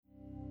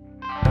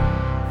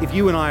If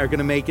you and I are going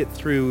to make it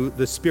through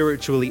the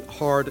spiritually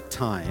hard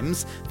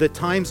times, the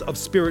times of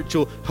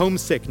spiritual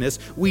homesickness,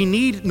 we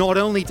need not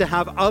only to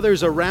have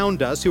others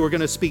around us who are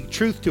going to speak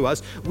truth to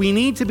us, we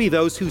need to be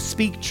those who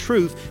speak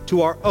truth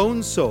to our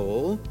own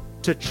soul,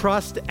 to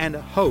trust and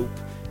hope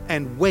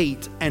and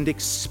wait and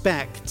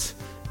expect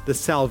the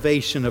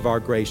salvation of our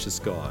gracious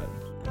God.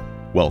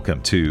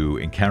 Welcome to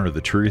Encounter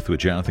the Truth with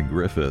Jonathan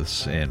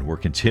Griffiths, and we're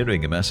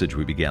continuing a message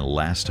we began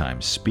last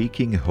time,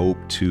 speaking hope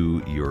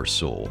to your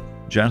soul.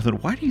 Jonathan,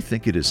 why do you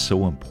think it is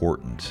so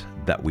important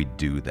that we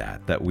do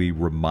that we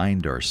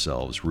remind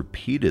ourselves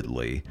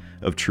repeatedly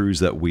of truths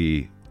that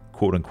we,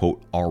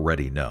 quote-unquote,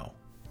 already know?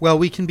 Well,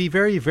 we can be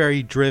very,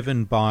 very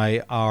driven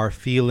by our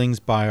feelings,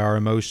 by our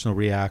emotional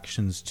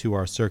reactions to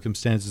our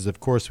circumstances.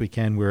 Of course we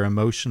can. We're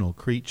emotional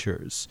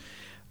creatures.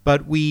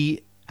 But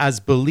we,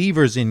 as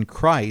believers in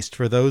Christ,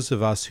 for those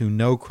of us who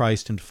know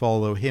Christ and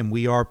follow Him,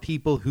 we are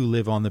people who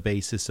live on the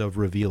basis of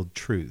revealed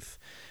truth,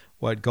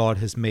 what God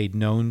has made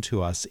known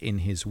to us in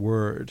His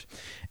Word.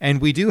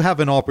 And we do have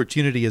an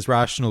opportunity as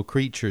rational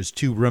creatures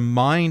to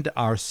remind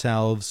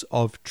ourselves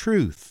of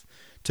truth,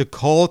 to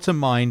call to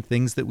mind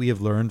things that we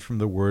have learned from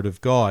the Word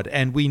of God.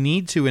 And we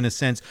need to, in a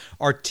sense,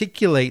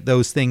 articulate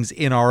those things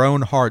in our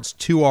own hearts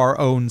to our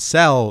own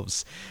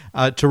selves,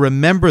 to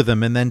remember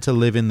them and then to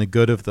live in the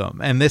good of them.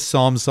 And this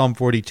Psalm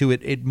 42,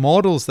 it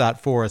models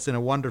that for us in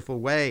a wonderful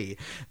way.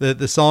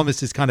 The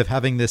psalmist is kind of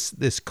having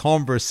this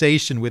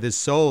conversation with his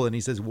soul, and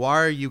he says,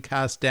 "Why are you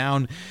cast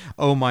down,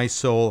 O my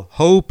soul?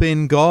 Hope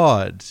in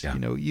God." Yeah. You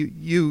know,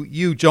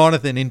 you,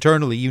 Jonathan,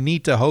 internally, you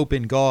need to hope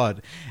in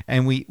God.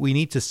 And we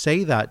need to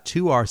say that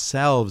to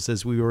ourselves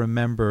as we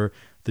remember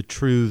the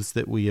truths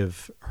that we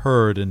have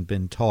heard and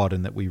been taught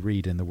and that we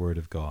read in the Word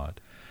of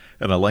God.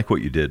 And I like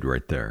what you did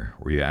right there,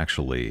 where you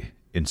actually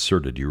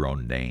inserted your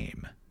own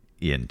name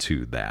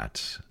into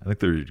that. I think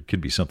there could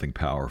be something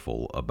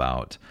powerful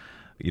about,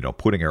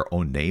 putting our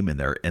own name in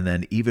there and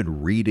then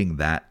even reading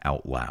that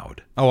out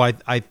loud. Oh,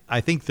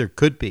 I think there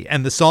could be.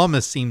 And the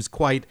psalmist seems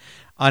quite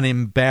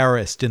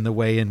unembarrassed in the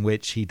way in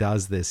which he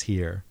does this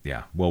here.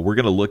 Yeah, well, we're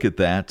going to look at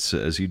that,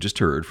 as you just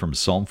heard, from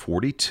Psalm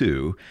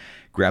 42.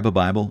 Grab a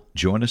Bible,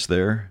 join us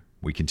there.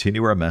 We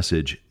continue our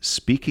message,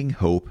 Speaking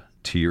Hope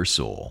to Your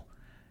Soul.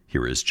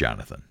 Here is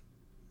Jonathan.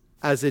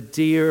 As a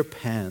deer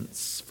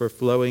pants for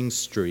flowing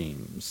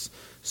streams,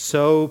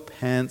 so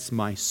pants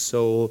my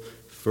soul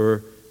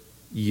for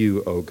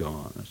you, O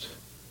God.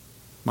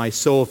 My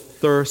soul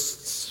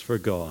thirsts for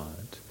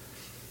God,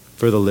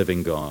 for the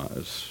living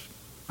God.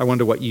 I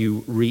wonder what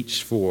you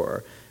reach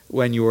for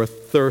when you're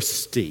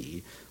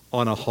thirsty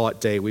on a hot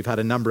day. We've had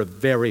a number of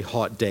very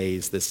hot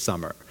days this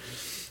summer.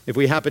 If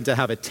we happen to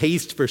have a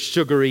taste for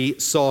sugary,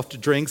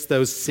 soft drinks,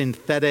 those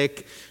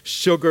synthetic,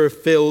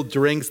 sugar-filled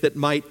drinks that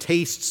might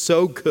taste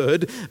so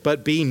good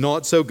but be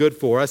not so good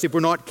for us, if we're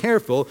not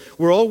careful,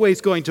 we're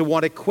always going to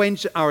want to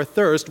quench our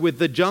thirst with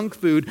the junk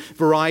food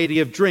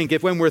variety of drink.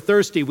 If when we're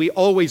thirsty, we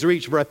always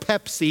reach for a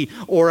Pepsi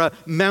or a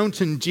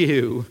Mountain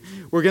Dew,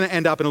 we're going to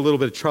end up in a little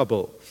bit of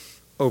trouble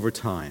over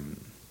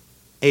time.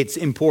 It's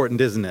important,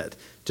 isn't it,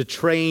 to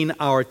train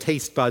our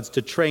taste buds,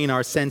 to train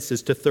our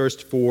senses to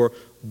thirst for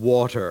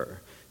water,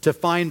 to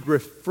find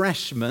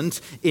refreshment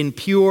in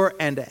pure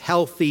and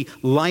healthy,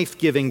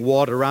 life-giving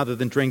water rather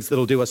than drinks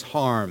that'll do us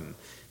harm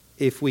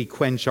if we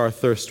quench our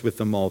thirst with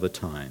them all the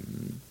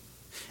time.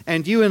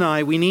 And you and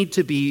I, we need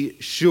to be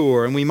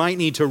sure, and we might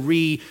need to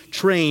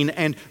retrain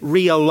and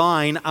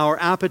realign our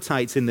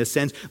appetites in this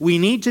sense. We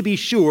need to be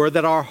sure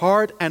that our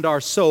heart and our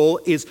soul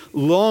is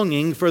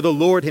longing for the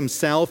Lord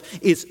Himself,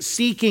 is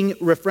seeking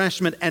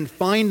refreshment and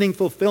finding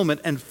fulfillment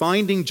and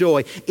finding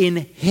joy in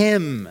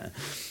Him,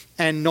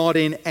 and not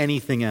in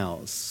anything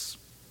else.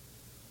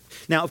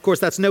 Now, of course,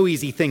 that's no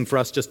easy thing for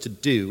us just to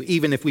do,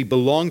 even if we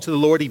belong to the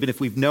Lord, even if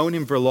we've known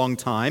Him for a long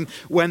time.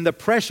 When the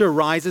pressure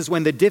rises,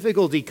 when the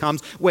difficulty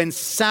comes, when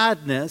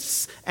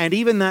sadness and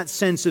even that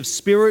sense of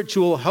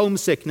spiritual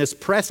homesickness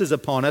presses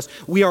upon us,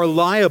 we are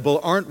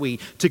liable, aren't we,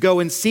 to go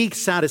and seek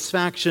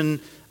satisfaction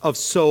of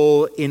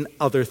soul in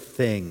other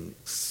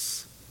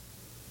things.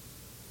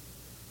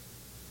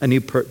 A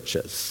new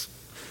purchase,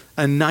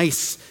 a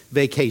nice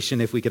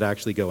vacation if we could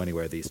actually go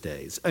anywhere these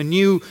days, a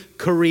new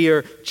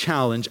career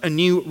challenge, a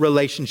new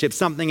relationship,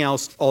 something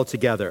else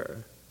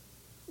altogether.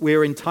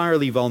 We're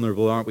entirely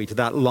vulnerable, aren't we, to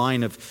that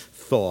line of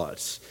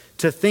thought,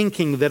 to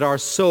thinking that our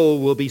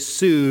soul will be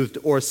soothed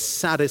or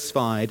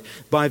satisfied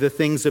by the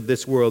things of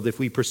this world if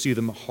we pursue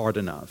them hard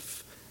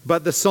enough.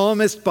 But the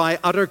psalmist, by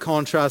utter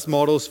contrast,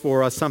 models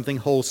for us something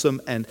wholesome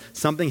and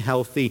something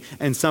healthy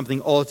and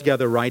something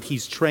altogether right.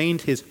 He's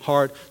trained his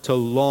heart to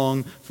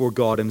long for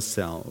God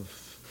Himself.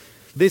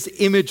 This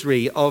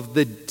imagery of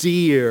the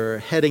deer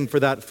heading for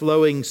that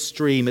flowing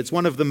stream, it's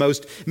one of the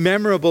most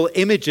memorable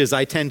images,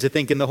 I tend to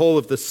think, in the whole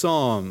of the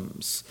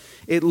Psalms.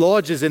 It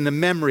lodges in the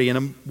memory in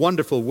a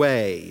wonderful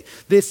way.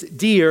 This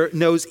deer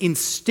knows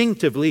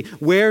instinctively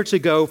where to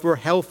go for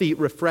healthy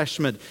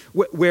refreshment,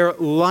 where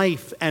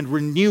life and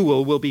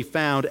renewal will be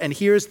found. And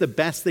here's the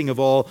best thing of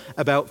all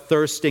about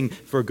thirsting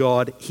for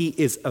God. He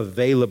is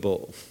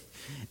available.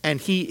 and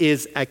he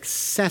is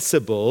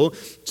accessible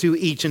to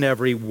each and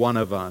every one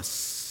of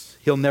us.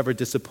 He'll never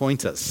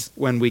disappoint us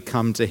when we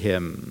come to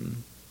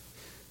him.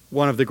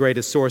 One of the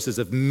greatest sources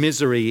of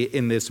misery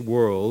in this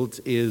world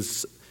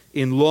is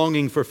in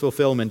longing for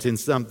fulfillment in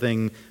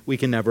something we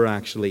can never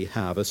actually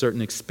have, a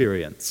certain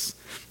experience,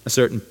 a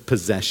certain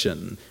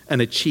possession,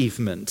 an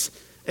achievement,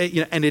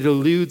 and it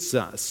eludes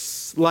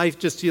us. Life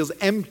just feels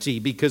empty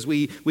because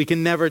we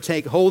can never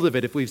take hold of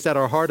it if we've set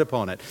our heart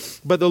upon it.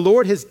 But the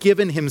Lord has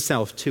given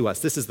himself to us.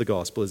 This is the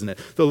gospel, isn't it?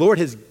 The Lord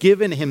has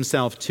given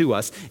himself to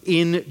us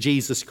in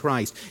Jesus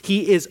Christ.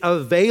 He is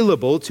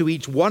available to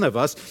each one of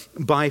us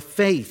by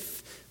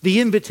faith. The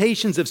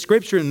invitations of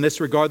Scripture in this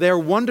regard, they are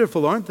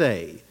wonderful, aren't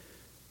they?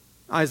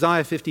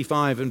 Isaiah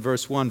 55 and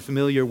verse 1,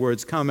 familiar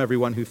words, "Come,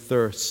 everyone who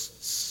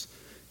thirsts,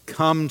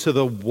 come to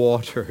the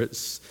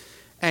waters.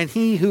 And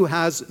he who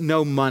has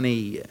no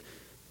money,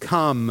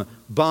 come,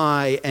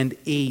 buy and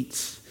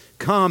eat.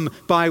 Come,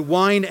 buy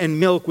wine and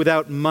milk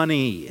without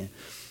money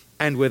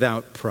and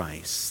without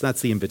price."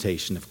 That's the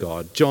invitation of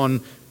God.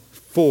 John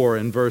 4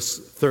 and verse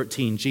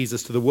 13,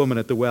 Jesus to the woman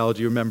at the well,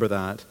 do you remember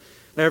that?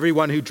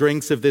 "Everyone who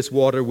drinks of this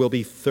water will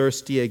be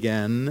thirsty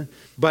again,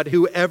 but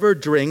whoever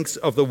drinks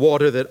of the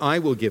water that I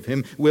will give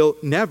him will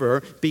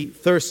never be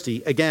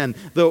thirsty again.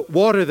 The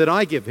water that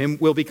I give him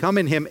will become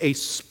in him a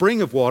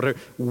spring of water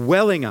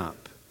welling up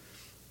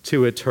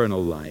to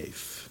eternal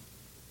life."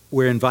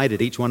 We're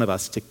invited, each one of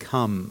us, to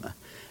come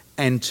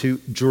and to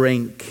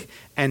drink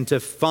and to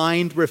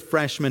find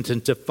refreshment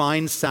and to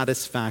find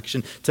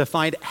satisfaction, to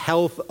find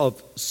health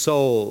of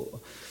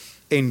soul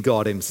in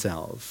God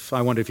himself.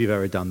 I wonder if you've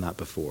ever done that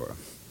before.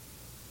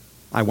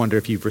 I wonder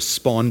if you've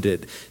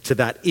responded to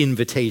that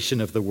invitation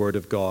of the Word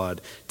of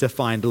God to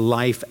find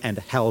life and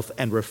health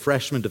and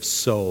refreshment of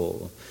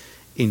soul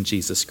in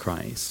Jesus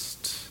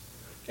Christ.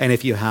 And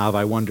if you have,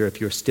 I wonder if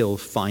you're still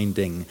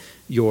finding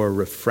your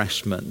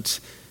refreshment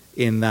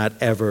in that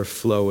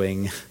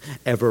ever-flowing,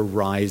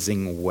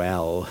 ever-rising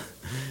well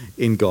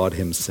in God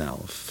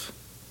himself.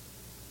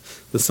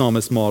 The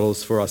psalmist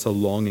models for us a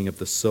longing of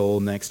the soul.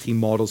 Next, he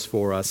models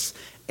for us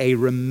a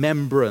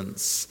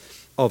remembrance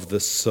of the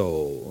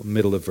soul.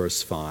 Middle of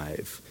verse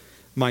 5.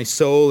 "My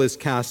soul is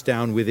cast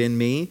down within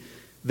me.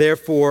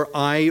 Therefore,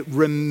 I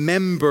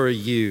remember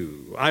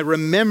you. I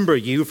remember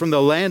you from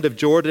the land of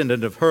Jordan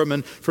and of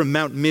Hermon, from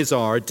Mount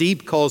Mizar.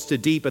 Deep calls to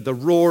deep at the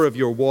roar of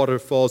your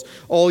waterfalls.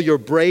 All your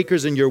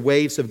breakers and your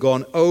waves have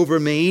gone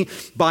over me.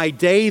 By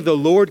day the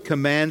Lord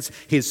commands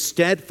his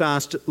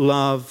steadfast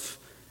love,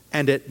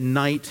 and at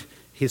night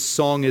his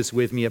song is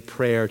with me, a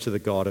prayer to the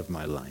God of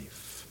my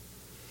life."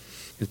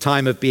 In a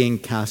time of being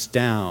cast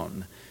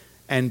down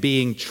and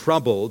being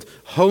troubled,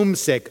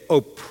 homesick,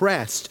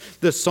 oppressed,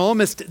 the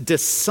psalmist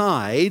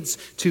decides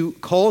to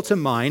call to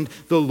mind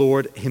the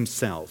Lord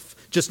himself.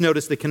 Just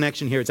notice the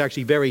connection here. It's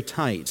actually very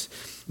tight.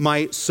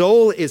 My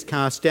soul is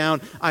cast down.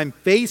 I'm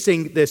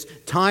facing this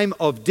time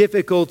of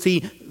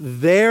difficulty.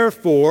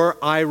 Therefore,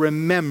 I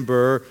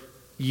remember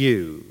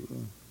you.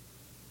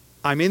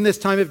 I'm in this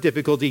time of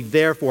difficulty,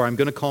 therefore I'm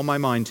going to call my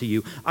mind to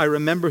you. I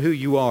remember who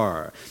you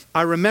are.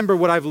 I remember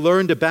what I've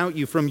learned about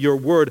you from your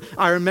word.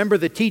 I remember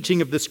the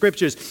teaching of the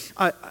Scriptures.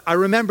 I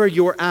remember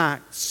your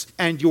acts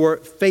and your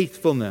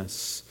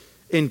faithfulness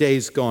in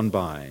days gone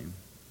by.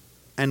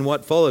 And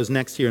what follows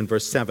next here in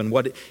verse 7,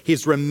 what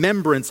his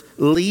remembrance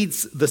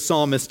leads the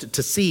psalmist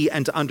to see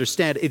and to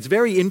understand, it's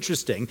very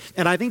interesting,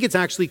 and I think it's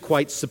actually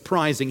quite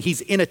surprising.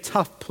 He's in a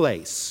tough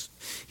place.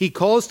 He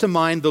calls to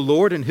mind the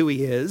Lord and who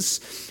he is,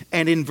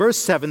 and in verse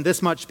 7,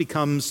 this much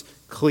becomes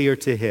clear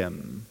to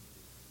him.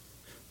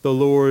 The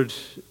Lord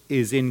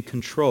is in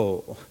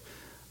control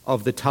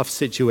of the tough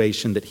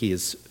situation that he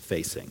is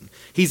facing.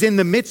 He's in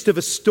the midst of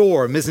a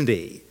storm, isn't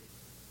he?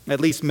 At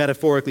least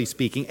metaphorically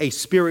speaking, a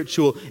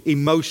spiritual,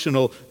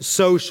 emotional,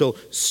 social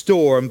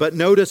storm. But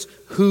notice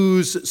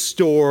whose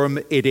storm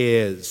it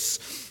is.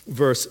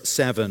 Verse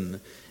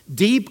 7,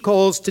 "Deep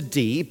calls to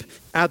deep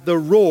at the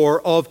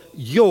roar of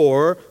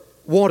your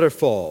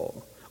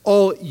waterfall.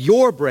 All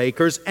your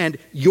breakers and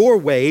your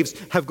waves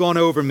have gone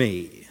over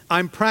me."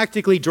 I'm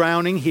practically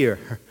drowning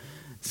here,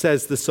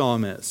 says the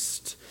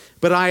psalmist.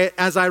 But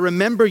as I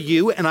remember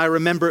you and I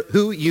remember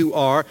who you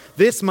are,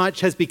 this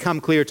much has become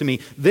clear to me.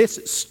 This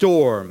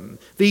storm,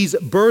 these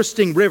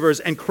bursting rivers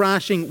and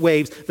crashing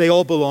waves, they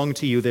all belong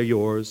to you. They're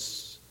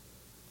yours.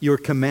 You're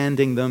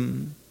commanding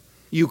them.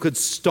 You could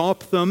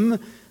stop them,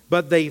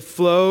 but they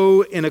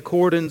flow in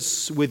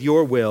accordance with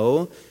your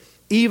will.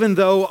 Even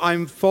though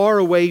I'm far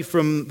away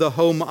from the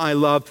home I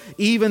love,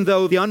 even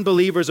though the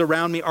unbelievers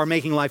around me are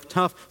making life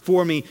tough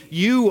for me,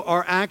 you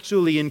are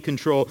actually in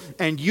control,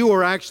 and you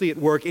are actually at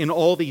work in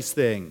all these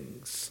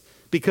things.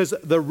 Because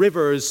the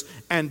rivers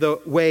and the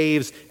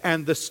waves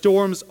and the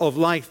storms of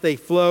life, they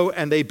flow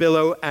and they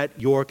billow at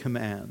your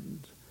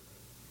command.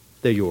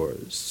 They're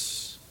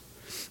yours.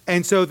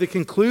 And so the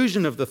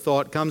conclusion of the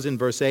thought comes in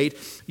verse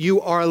 8.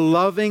 You are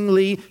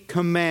lovingly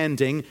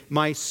commanding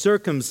my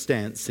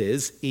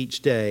circumstances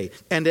each day.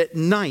 And at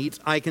night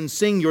I can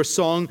sing your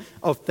song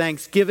of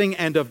thanksgiving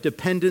and of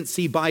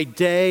dependency. By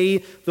day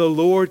the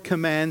Lord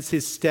commands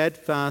his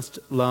steadfast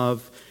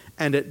love.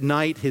 And at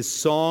night his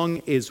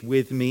song is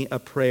with me, a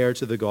prayer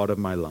to the God of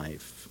my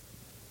life.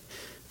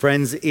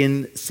 Friends,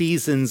 in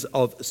seasons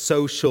of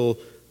social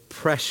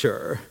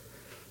pressure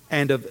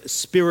and of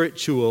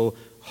spiritual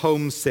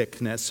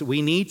homesickness,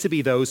 we need to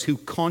be those who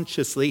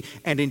consciously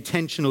and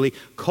intentionally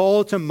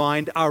call to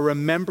mind our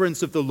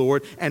remembrance of the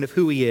Lord and of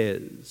who he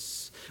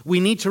is. We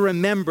need to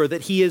remember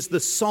that he is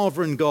the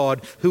sovereign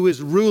God who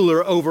is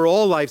ruler over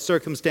all life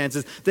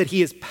circumstances, that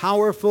he is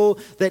powerful,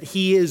 that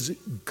he is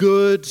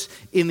good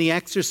in the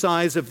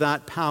exercise of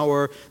that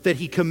power, that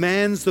he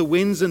commands the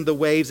winds and the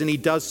waves, and he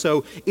does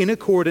so in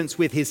accordance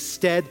with his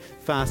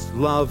steadfast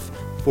love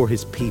for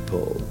his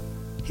people,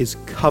 his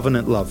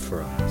covenant love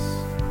for us.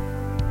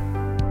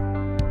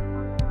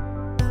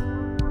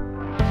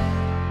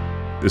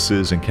 This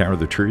is Encounter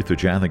the Truth with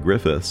Jonathan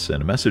Griffiths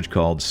and a message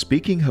called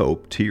Speaking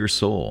Hope to Your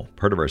Soul,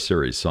 part of our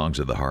series Songs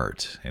of the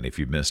Heart. And if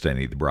you've missed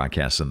any of the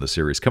broadcasts in the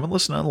series, come and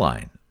listen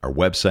online. Our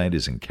website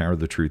is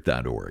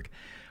encounterthetruth.org.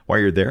 While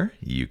you're there,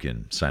 you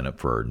can sign up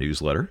for our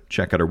newsletter,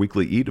 check out our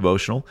weekly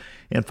e-devotional,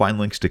 and find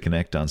links to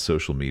connect on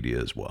social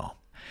media as well.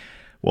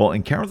 Well,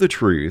 Encounter the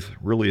Truth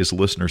really is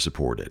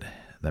listener-supported.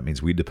 That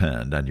means we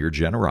depend on your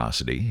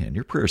generosity and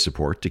your prayer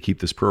support to keep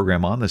this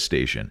program on the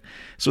station.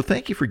 So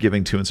thank you for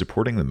giving to and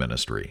supporting the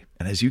ministry.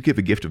 And as you give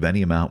a gift of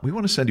any amount, we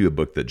want to send you a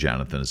book that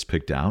Jonathan has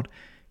picked out.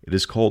 It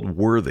is called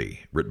Worthy,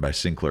 written by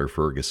Sinclair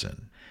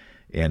Ferguson.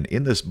 And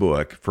in this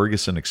book,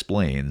 Ferguson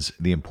explains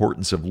the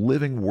importance of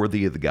living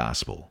worthy of the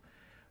gospel,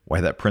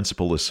 why that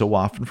principle is so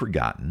often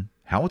forgotten,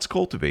 how it's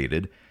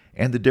cultivated,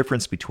 and the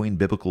difference between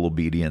biblical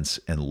obedience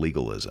and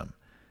legalism.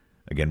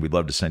 Again, we'd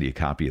love to send you a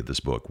copy of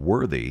this book,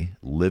 Worthy,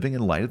 Living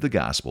in Light of the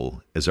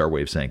Gospel, as our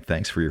way of saying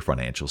thanks for your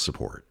financial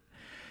support.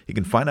 You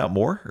can find out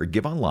more or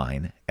give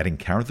online at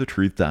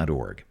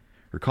encounterthetruth.org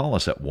or call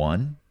us at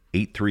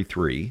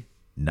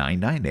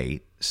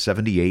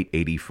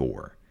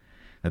 1-833-998-7884.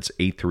 That's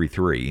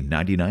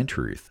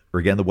 833-99-TRUTH. Or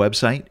again, the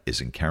website is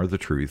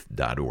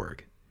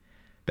encounterthetruth.org.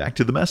 Back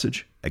to the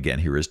message. Again,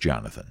 here is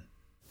Jonathan.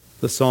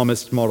 The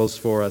psalmist models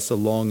for us a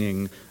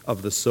longing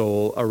of the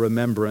soul, a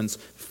remembrance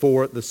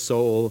for the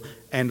soul,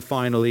 and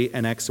finally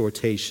an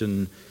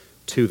exhortation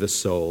to the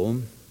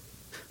soul.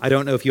 I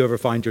don't know if you ever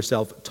find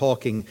yourself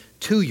talking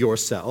to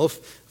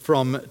yourself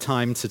from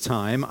time to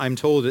time. I'm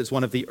told it's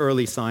one of the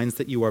early signs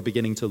that you are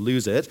beginning to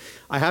lose it.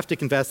 I have to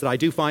confess that I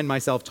do find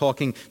myself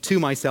talking to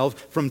myself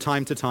from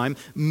time to time,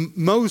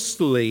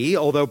 mostly,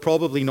 although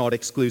probably not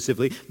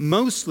exclusively,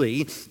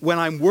 mostly when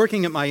I'm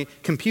working at my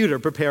computer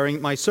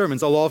preparing my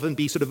sermons. I'll often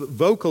be sort of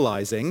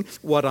vocalizing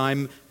what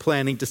I'm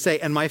planning to say,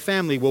 and my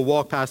family will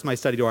walk past my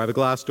study door. I have a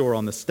glass door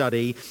on the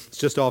study. It's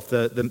just off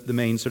the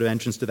main sort of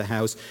entrance to the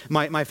house.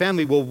 My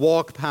family will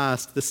walk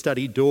past the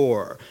study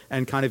door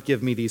and kind of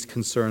give me these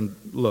concerned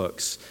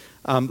looks,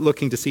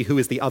 looking to see who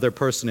is the other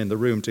person in the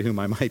room to whom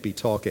I might be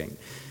talking.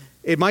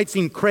 It might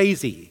seem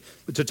crazy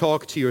to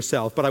talk to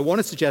yourself, but I want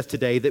to suggest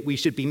today that we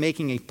should be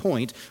making a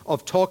point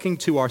of talking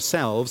to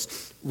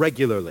ourselves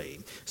regularly.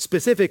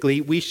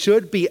 Specifically, we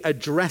should be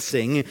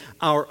addressing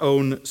our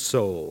own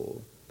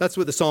soul. That's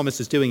what the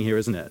psalmist is doing here,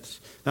 isn't it?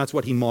 That's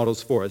what he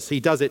models for us. He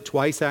does it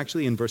twice,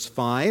 actually, in verse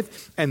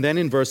 5 and then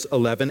in verse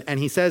 11.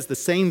 And he says the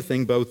same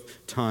thing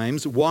both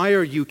times. Why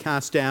are you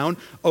cast down,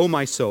 O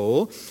my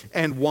soul?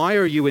 And why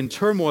are you in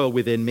turmoil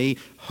within me?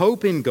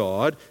 Hope in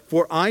God,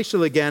 for I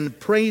shall again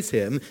praise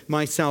him,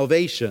 my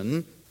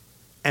salvation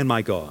and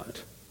my God.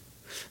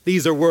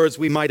 These are words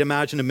we might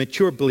imagine a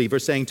mature believer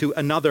saying to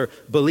another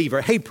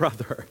believer. Hey,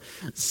 brother,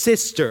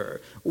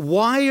 sister,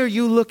 why are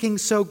you looking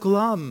so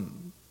glum?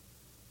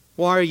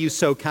 Why are you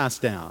so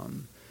cast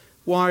down?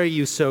 Why are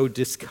you so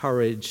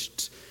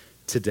discouraged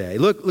today?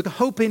 Look,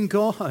 hope in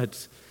God.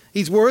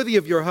 He's worthy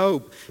of your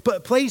hope.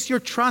 But place your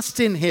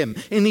trust in him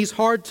in these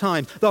hard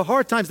times. The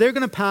hard times, they're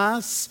going to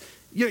pass.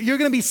 You're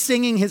going to be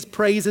singing his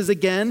praises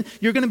again.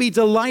 You're going to be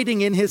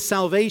delighting in his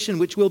salvation,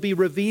 which will be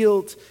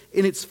revealed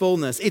in its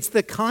fullness. It's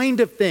the kind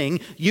of thing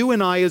you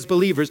and I as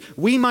believers,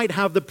 we might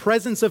have the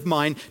presence of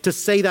mind to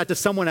say that to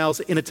someone else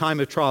in a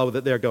time of trial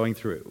that they're going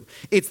through.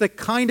 It's the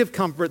kind of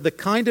comfort, the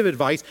kind of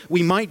advice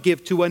we might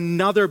give to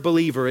another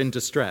believer in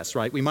distress,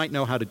 right? We might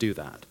know how to do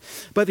that.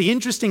 But the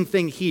interesting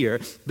thing here,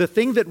 the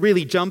thing that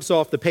really jumps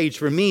off the page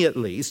for me at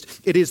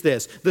least, it is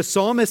this. The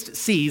psalmist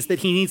sees that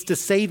he needs to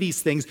say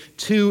these things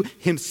to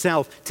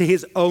himself, to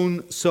his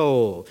own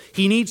soul.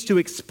 He needs to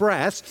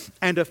express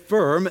and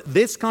affirm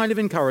this kind of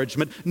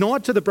encouragement,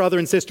 not to the brother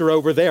and sister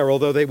over there,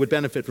 although they would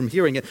benefit from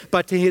hearing it,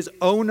 but to his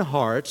own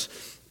heart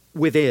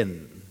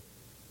within.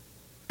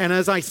 And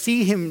as I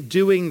see him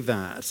doing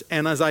that,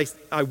 and as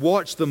I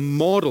watch the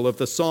model of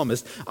the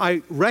psalmist,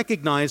 I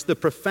recognize the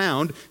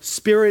profound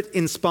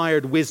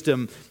Spirit-inspired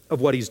wisdom of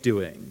what he's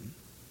doing.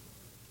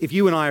 If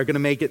you and I are going to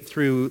make it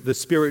through the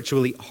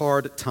spiritually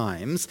hard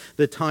times,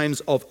 the times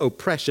of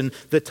oppression,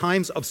 the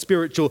times of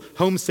spiritual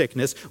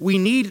homesickness, we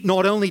need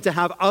not only to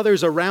have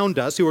others around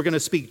us who are going to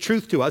speak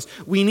truth to us,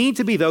 we need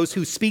to be those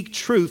who speak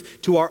truth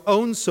to our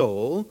own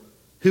soul,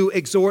 who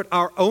exhort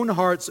our own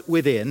hearts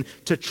within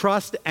to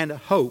trust and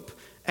hope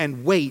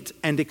and wait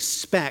and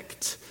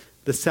expect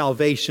the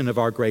salvation of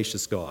our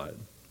gracious God.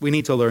 We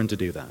need to learn to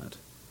do that.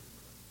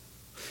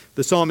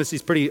 The psalmist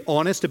is pretty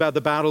honest about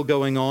the battle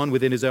going on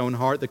within his own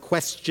heart, the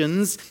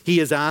questions he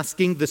is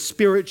asking, the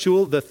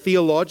spiritual, the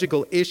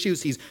theological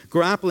issues he's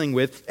grappling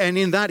with. And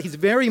in that, he's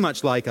very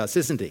much like us,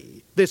 isn't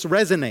he? This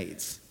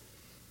resonates.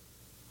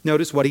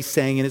 Notice what he's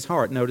saying in his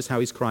heart. Notice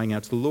how he's crying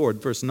out to the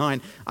Lord. Verse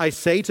 9, I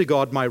say to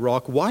God, my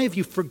rock, why have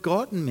you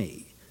forgotten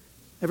me?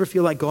 Ever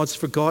feel like God's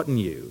forgotten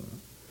you?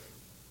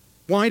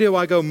 Why do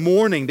I go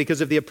mourning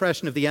because of the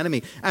oppression of the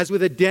enemy? As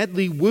with a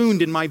deadly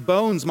wound in my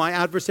bones, my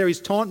adversaries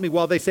taunt me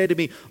while they say to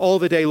me all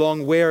the day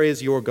long, where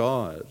is your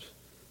God?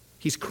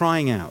 He's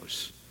crying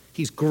out.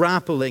 He's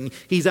grappling.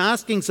 He's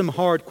asking some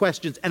hard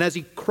questions. And as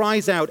he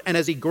cries out and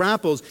as he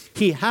grapples,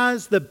 he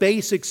has the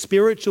basic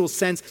spiritual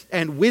sense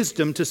and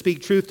wisdom to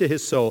speak truth to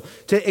his soul,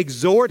 to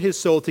exhort his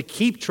soul to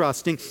keep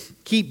trusting,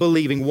 keep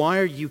believing. Why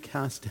are you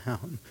cast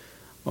down,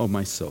 O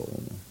my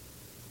soul?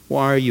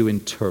 Why are you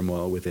in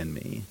turmoil within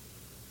me?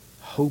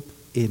 Hope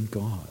in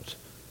God,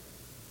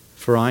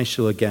 for I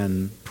shall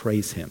again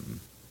praise him,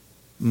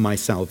 my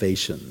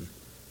salvation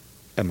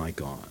and my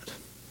God.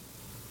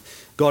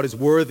 God is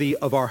worthy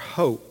of our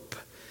hope,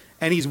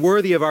 and he's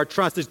worthy of our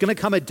trust. There's going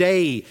to come a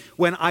day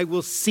when I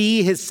will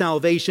see his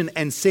salvation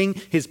and sing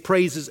his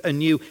praises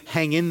anew.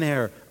 Hang in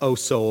there, O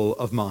soul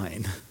of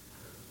mine.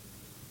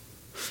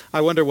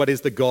 I wonder what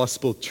is the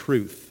gospel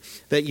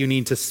truth that you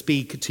need to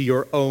speak to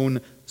your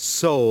own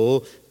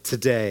soul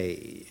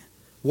today.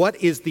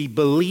 What is the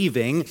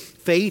believing,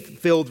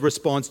 faith-filled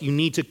response you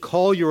need to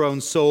call your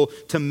own soul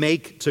to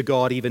make to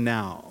God even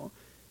now?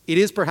 It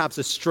is perhaps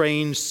a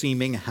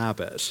strange-seeming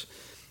habit,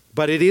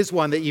 but it is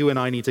one that you and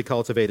I need to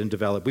cultivate and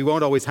develop. We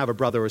won't always have a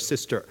brother or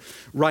sister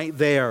right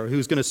there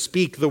who's going to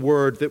speak the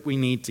word that we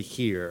need to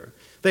hear.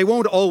 They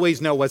won't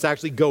always know what's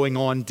actually going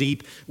on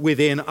deep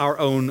within our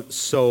own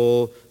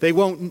soul. They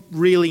won't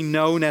really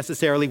know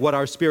necessarily what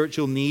our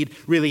spiritual need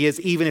really is,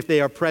 even if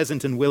they are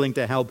present and willing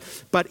to help.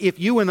 But if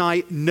you and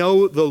I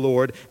know the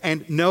Lord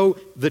and know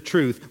the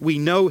truth, we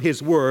know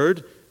his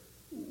word,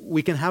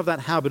 we can have that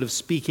habit of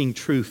speaking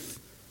truth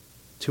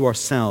to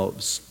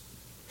ourselves.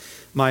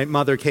 My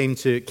mother came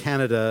to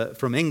Canada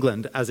from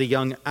England as a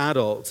young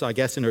adult, I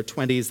guess in her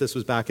 20s. This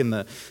was back in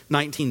the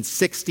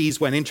 1960s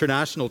when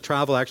international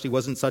travel actually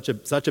wasn't such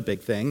a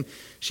big thing.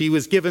 She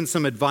was given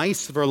some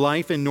advice for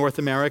life in North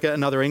America.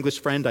 Another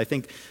English friend, I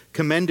think,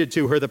 commended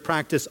to her the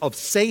practice of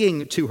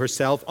saying to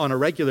herself on a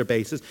regular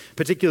basis,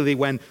 particularly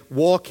when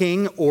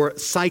walking or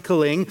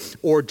cycling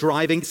or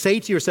driving, say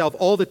to yourself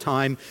all the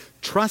time,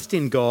 trust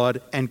in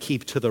God and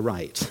keep to the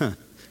right.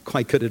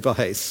 Quite good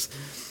advice.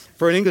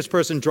 For an English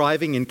person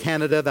driving in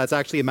Canada, that's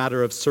actually a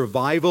matter of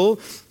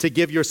survival, to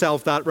give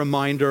yourself that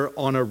reminder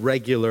on a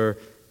regular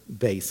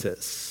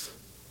basis.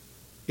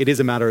 It is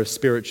a matter of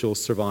spiritual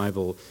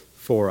survival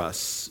for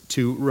us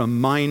to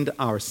remind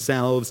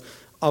ourselves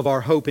of our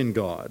hope in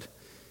God,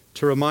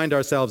 to remind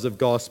ourselves of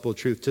gospel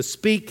truth, to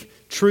speak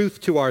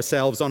truth to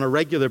ourselves on a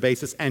regular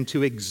basis, and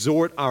to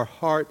exhort our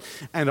heart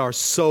and our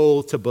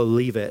soul to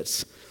believe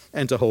it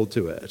and to hold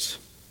to it.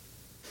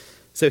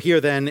 So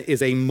here then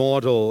is a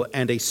model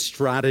and a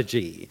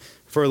strategy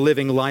for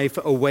living life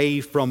away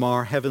from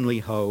our heavenly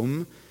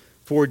home,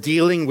 for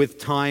dealing with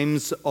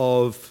times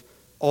of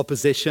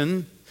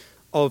opposition,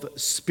 of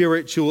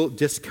spiritual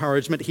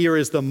discouragement. Here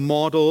is the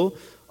model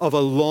of a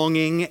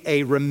longing,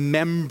 a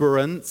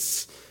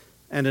remembrance,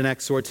 and an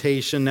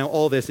exhortation. Now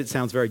all this, it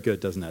sounds very good,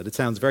 doesn't it? It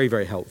sounds very,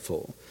 very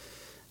helpful.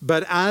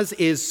 But as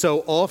is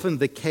so often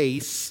the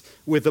case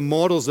with the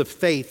models of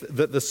faith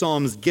that the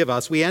Psalms give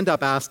us, we end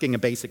up asking a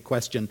basic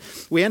question.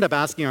 We end up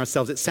asking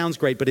ourselves, it sounds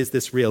great, but is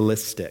this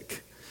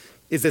realistic?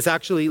 Is this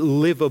actually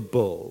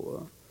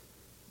livable?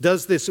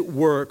 Does this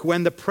work?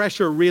 When the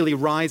pressure really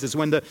rises,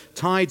 when the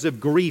tides of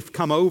grief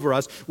come over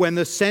us, when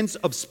the sense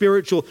of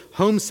spiritual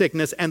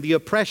homesickness and the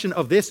oppression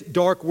of this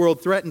dark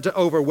world threaten to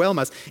overwhelm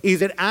us,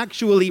 is it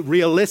actually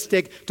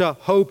realistic to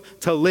hope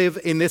to live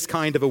in this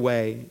kind of a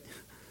way?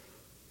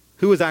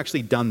 Who has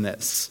actually done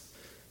this?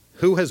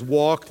 Who has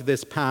walked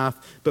this path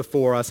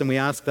before us? And we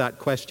ask that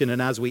question,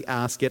 and as we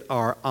ask it,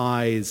 our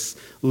eyes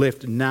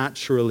lift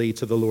naturally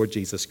to the Lord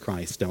Jesus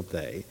Christ, don't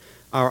they?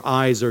 Our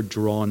eyes are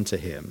drawn to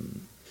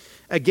him.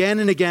 Again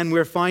and again,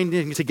 we're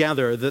finding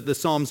together that the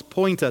Psalms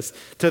point us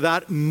to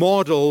that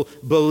model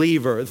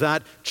believer,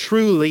 that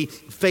truly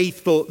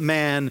faithful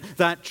man,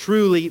 that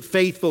truly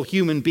faithful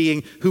human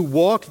being who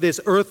walked this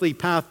earthly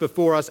path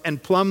before us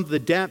and plumbed the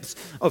depths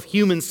of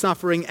human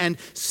suffering. And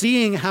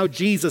seeing how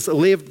Jesus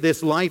lived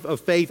this life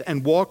of faith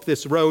and walked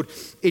this road,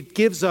 it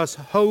gives us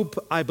hope,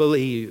 I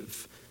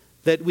believe,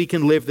 that we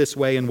can live this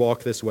way and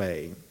walk this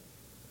way.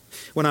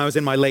 When I was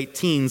in my late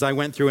teens, I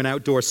went through an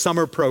outdoor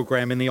summer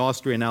program in the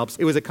Austrian Alps.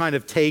 It was a kind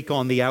of take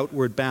on the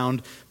Outward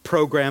Bound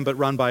program, but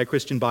run by a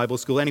Christian Bible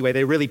school. Anyway,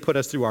 they really put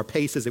us through our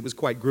paces. It was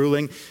quite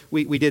grueling.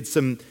 We did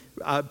some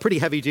pretty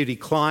heavy-duty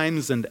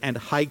climbs and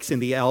hikes in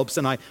the Alps,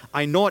 and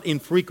I not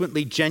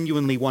infrequently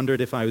genuinely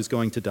wondered if I was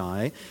going to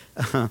die.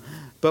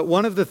 But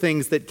one of the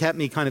things that kept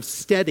me kind of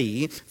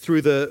steady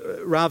through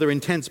the rather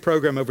intense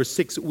program over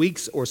 6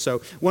 weeks or so,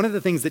 one of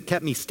the things that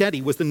kept me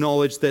steady was the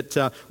knowledge that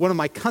one of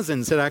my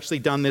cousins had actually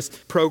done this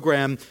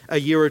program a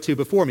year or two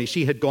before me.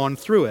 She had gone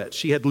through it.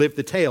 She had lived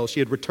the tale.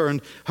 She had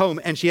returned home,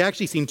 and she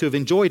actually seemed to have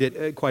enjoyed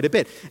it quite a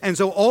bit. And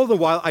so all the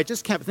while, I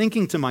just kept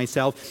thinking to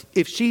myself,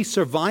 if she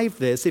survived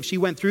this, if she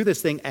went through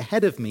this thing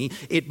ahead of me,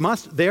 it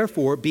must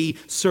therefore be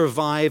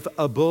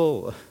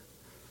survivable.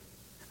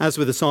 As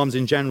with the Psalms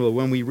in general,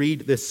 when we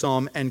read this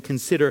psalm and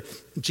consider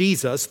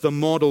Jesus, the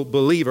model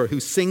believer who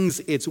sings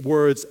its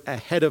words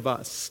ahead of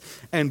us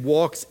and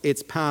walks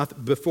its path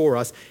before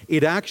us,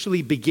 it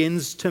actually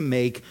begins to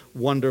make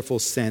wonderful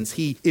sense.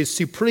 He is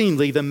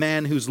supremely the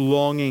man whose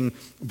longing,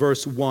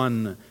 verse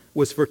 1,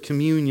 was for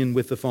communion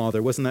with the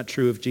Father. Wasn't that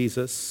true of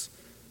Jesus?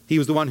 He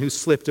was the one who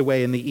slipped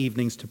away in the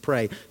evenings to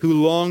pray,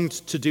 who longed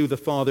to do the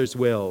Father's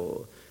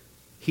will.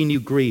 He knew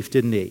grief,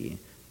 didn't he?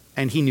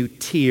 And he knew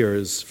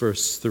tears,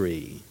 verse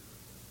 3.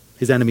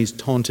 His enemies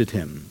taunted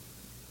him.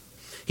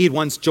 He had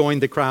once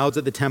joined the crowds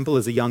at the temple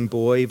as a young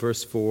boy,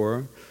 verse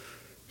 4.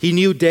 He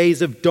knew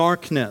days of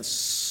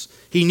darkness.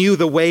 He knew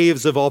the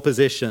waves of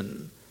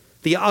opposition,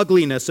 the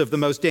ugliness of the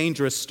most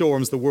dangerous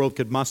storms the world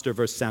could muster,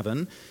 verse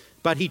 7.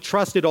 But he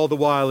trusted all the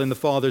while in the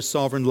Father's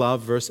sovereign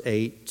love, verse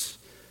 8.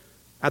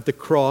 At the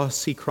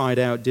cross, he cried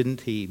out,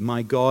 didn't he?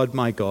 My God,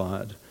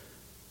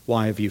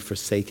 why have you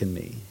forsaken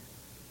me?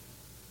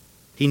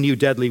 He knew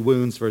deadly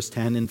wounds, verse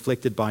 10,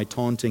 inflicted by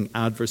taunting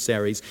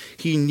adversaries.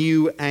 He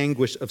knew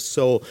anguish of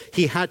soul.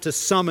 He had to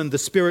summon the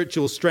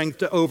spiritual strength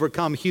to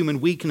overcome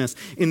human weakness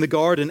in the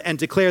garden and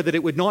declare that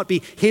it would not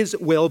be his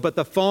will, but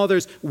the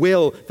Father's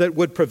will that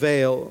would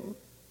prevail.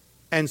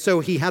 And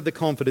so he had the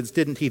confidence,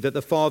 didn't he, that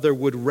the Father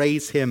would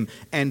raise him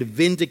and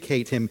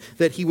vindicate him,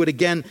 that he would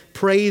again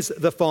praise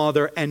the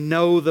Father and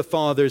know the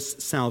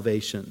Father's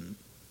salvation.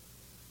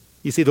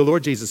 You see, the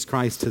Lord Jesus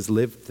Christ has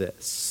lived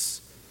this.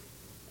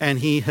 And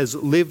he has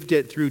lived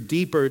it through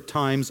deeper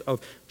times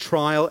of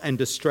trial and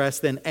distress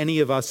than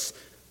any of us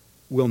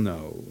will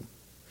know.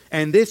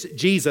 And this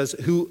Jesus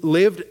who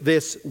lived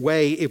this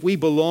way, if we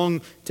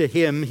belong to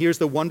him, here's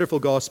the wonderful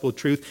gospel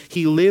truth,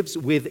 he lives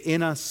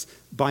within us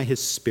by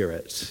his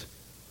Spirit.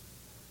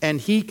 And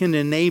he can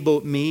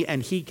enable me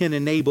and he can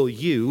enable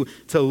you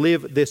to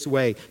live this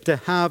way, to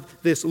have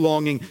this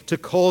longing, to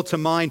call to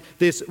mind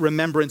this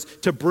remembrance,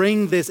 to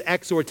bring this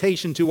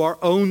exhortation to our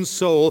own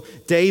soul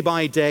day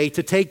by day,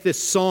 to take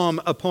this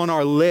psalm upon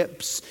our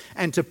lips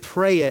and to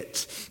pray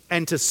it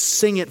and to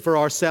sing it for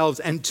ourselves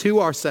and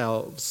to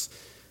ourselves,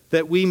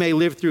 that we may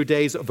live through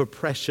days of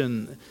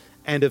oppression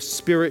and of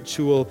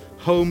spiritual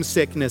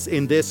homesickness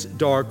in this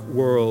dark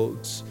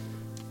world,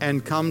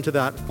 and come to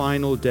that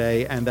final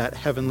day and that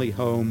heavenly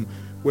home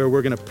where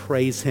we're going to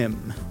praise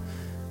him,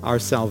 our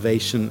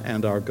salvation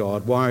and our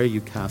God. Why are you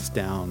cast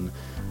down,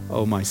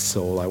 oh my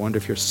soul? I wonder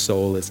if your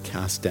soul is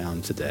cast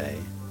down today.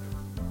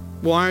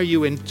 Why are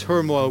you in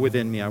turmoil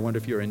within me? I wonder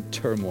if you're in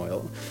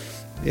turmoil,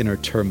 inner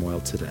turmoil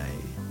today.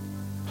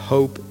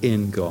 Hope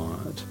in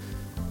God,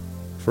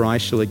 for I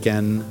shall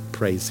again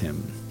praise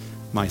him,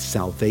 my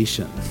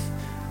salvation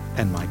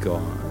and my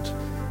God.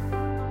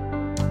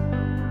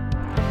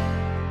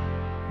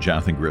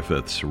 Jonathan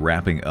Griffiths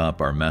wrapping up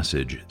our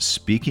message,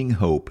 Speaking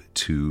Hope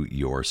to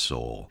Your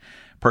Soul.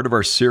 Part of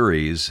our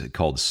series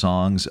called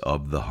Songs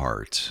of the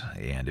Heart.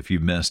 And if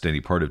you've missed any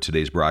part of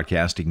today's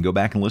broadcast, you can go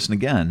back and listen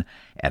again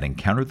at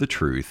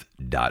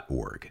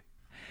encounterthetruth.org.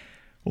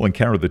 Well,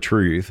 Encounter the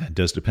Truth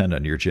does depend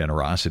on your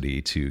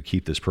generosity to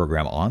keep this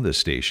program on this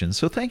station,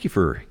 so thank you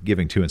for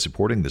giving to and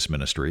supporting this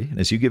ministry.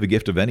 And as you give a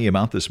gift of any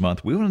amount this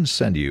month, we want to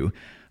send you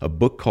a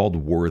book called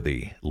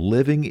Worthy,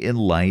 Living in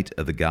Light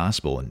of the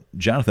Gospel. And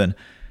Jonathan,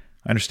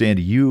 I understand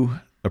you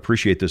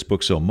appreciate this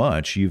book so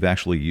much, you've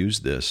actually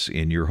used this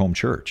in your home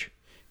church.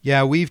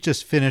 Yeah, we've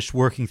just finished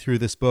working through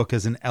this book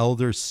as an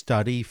elder's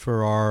study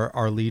for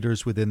our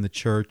leaders within the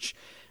church,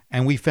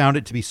 and we found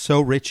it to be so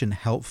rich and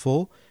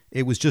helpful.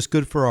 It was just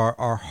good for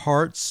our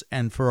hearts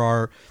and for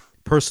our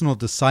personal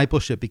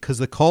discipleship, because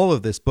the call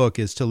of this book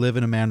is to live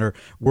in a manner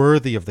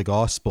worthy of the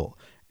gospel.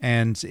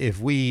 And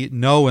if we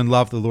know and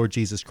love the Lord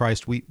Jesus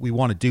Christ, we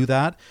want to do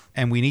that,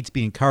 and we need to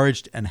be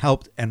encouraged and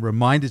helped and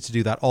reminded to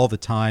do that all the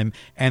time.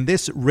 And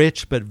this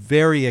rich but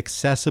very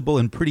accessible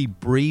and pretty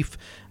brief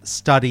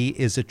study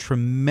is a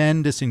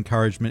tremendous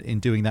encouragement in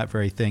doing that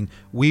very thing.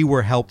 We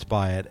were helped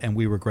by it, and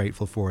we were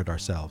grateful for it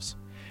ourselves.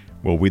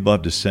 Well, we'd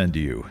love to send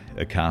you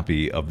a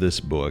copy of this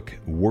book,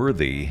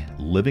 Worthy,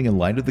 Living in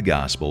Light of the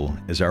Gospel,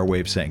 as our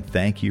way of saying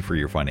thank you for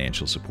your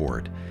financial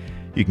support.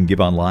 You can give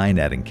online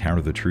at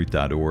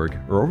encounterthetruth.org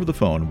or over the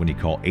phone when you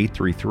call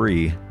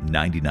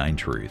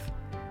 833-99-TRUTH.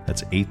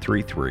 That's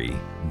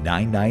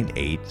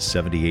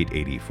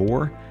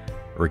 833-998-7884.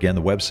 Or again,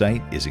 the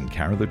website is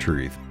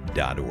encounterthetruth.org.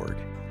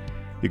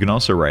 You can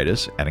also write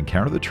us at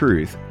Encounter the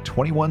Truth,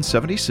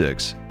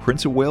 2176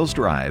 Prince of Wales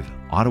Drive,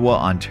 Ottawa,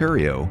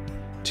 Ontario,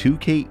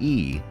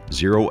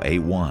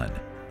 2KE081,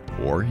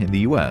 or in the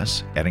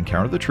U.S. at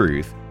Encounter the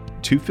Truth,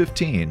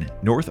 215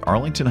 North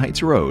Arlington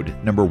Heights Road,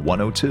 number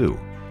 102,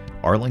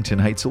 Arlington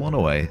Heights,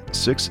 Illinois,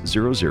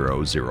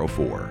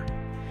 60004.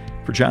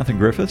 For Jonathan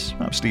Griffiths,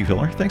 I'm Steve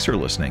Hiller. Thanks for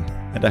listening,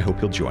 and I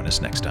hope you'll join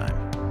us next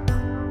time.